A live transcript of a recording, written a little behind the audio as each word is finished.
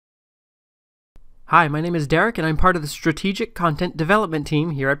Hi, my name is Derek and I'm part of the Strategic Content Development team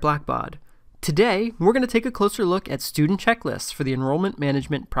here at Blackbaud. Today, we're going to take a closer look at student checklists for the enrollment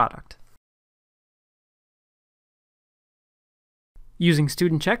management product. Using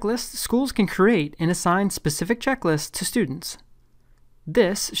student checklists, schools can create and assign specific checklists to students.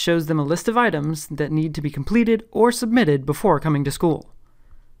 This shows them a list of items that need to be completed or submitted before coming to school.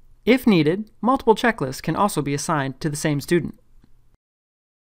 If needed, multiple checklists can also be assigned to the same student.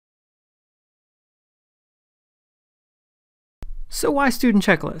 So why student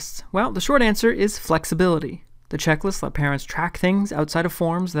checklists? Well, the short answer is flexibility. The checklists let parents track things outside of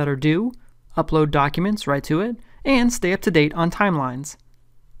forms that are due, upload documents right to it, and stay up to date on timelines.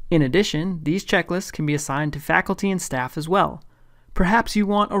 In addition, these checklists can be assigned to faculty and staff as well. Perhaps you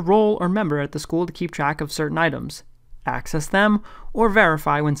want a role or member at the school to keep track of certain items, access them, or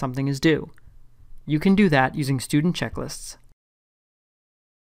verify when something is due. You can do that using student checklists.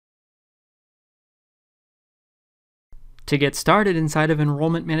 To get started inside of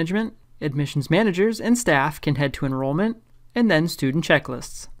enrollment management, admissions managers and staff can head to Enrollment and then Student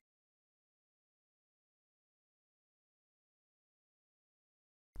Checklists.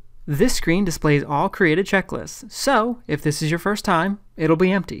 This screen displays all created checklists, so if this is your first time, it'll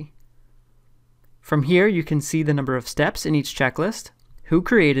be empty. From here, you can see the number of steps in each checklist, who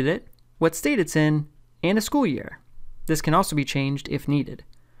created it, what state it's in, and a school year. This can also be changed if needed.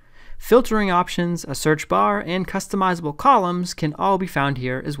 Filtering options, a search bar, and customizable columns can all be found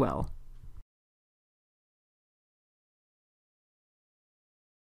here as well.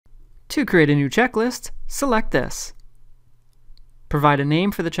 To create a new checklist, select this. Provide a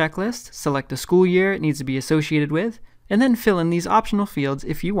name for the checklist, select the school year it needs to be associated with, and then fill in these optional fields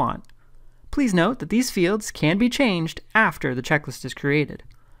if you want. Please note that these fields can be changed after the checklist is created.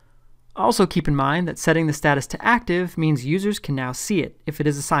 Also keep in mind that setting the status to active means users can now see it if it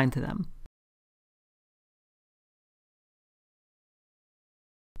is assigned to them.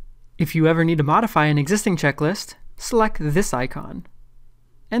 If you ever need to modify an existing checklist, select this icon,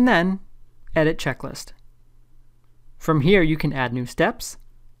 and then Edit Checklist. From here you can add new steps,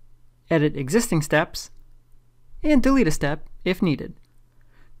 edit existing steps, and delete a step if needed.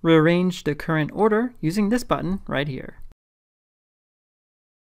 Rearrange the current order using this button right here.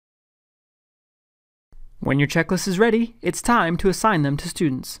 When your checklist is ready, it's time to assign them to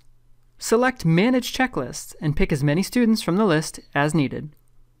students. Select Manage Checklists and pick as many students from the list as needed.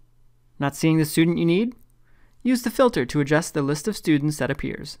 Not seeing the student you need? Use the filter to adjust the list of students that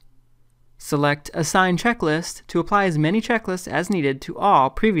appears. Select Assign Checklist to apply as many checklists as needed to all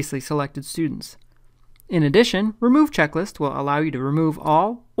previously selected students. In addition, Remove Checklist will allow you to remove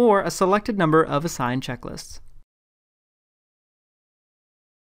all or a selected number of assigned checklists.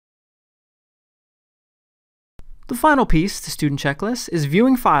 The final piece to student checklists is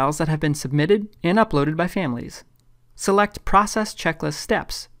viewing files that have been submitted and uploaded by families. Select Process Checklist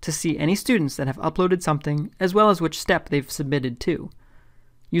Steps to see any students that have uploaded something as well as which step they've submitted to.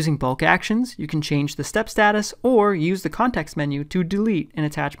 Using bulk actions, you can change the step status or use the context menu to delete an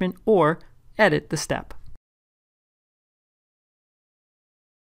attachment or edit the step.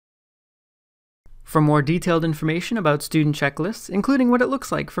 For more detailed information about student checklists, including what it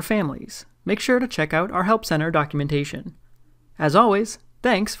looks like for families, make sure to check out our Help Center documentation. As always,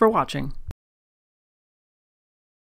 thanks for watching.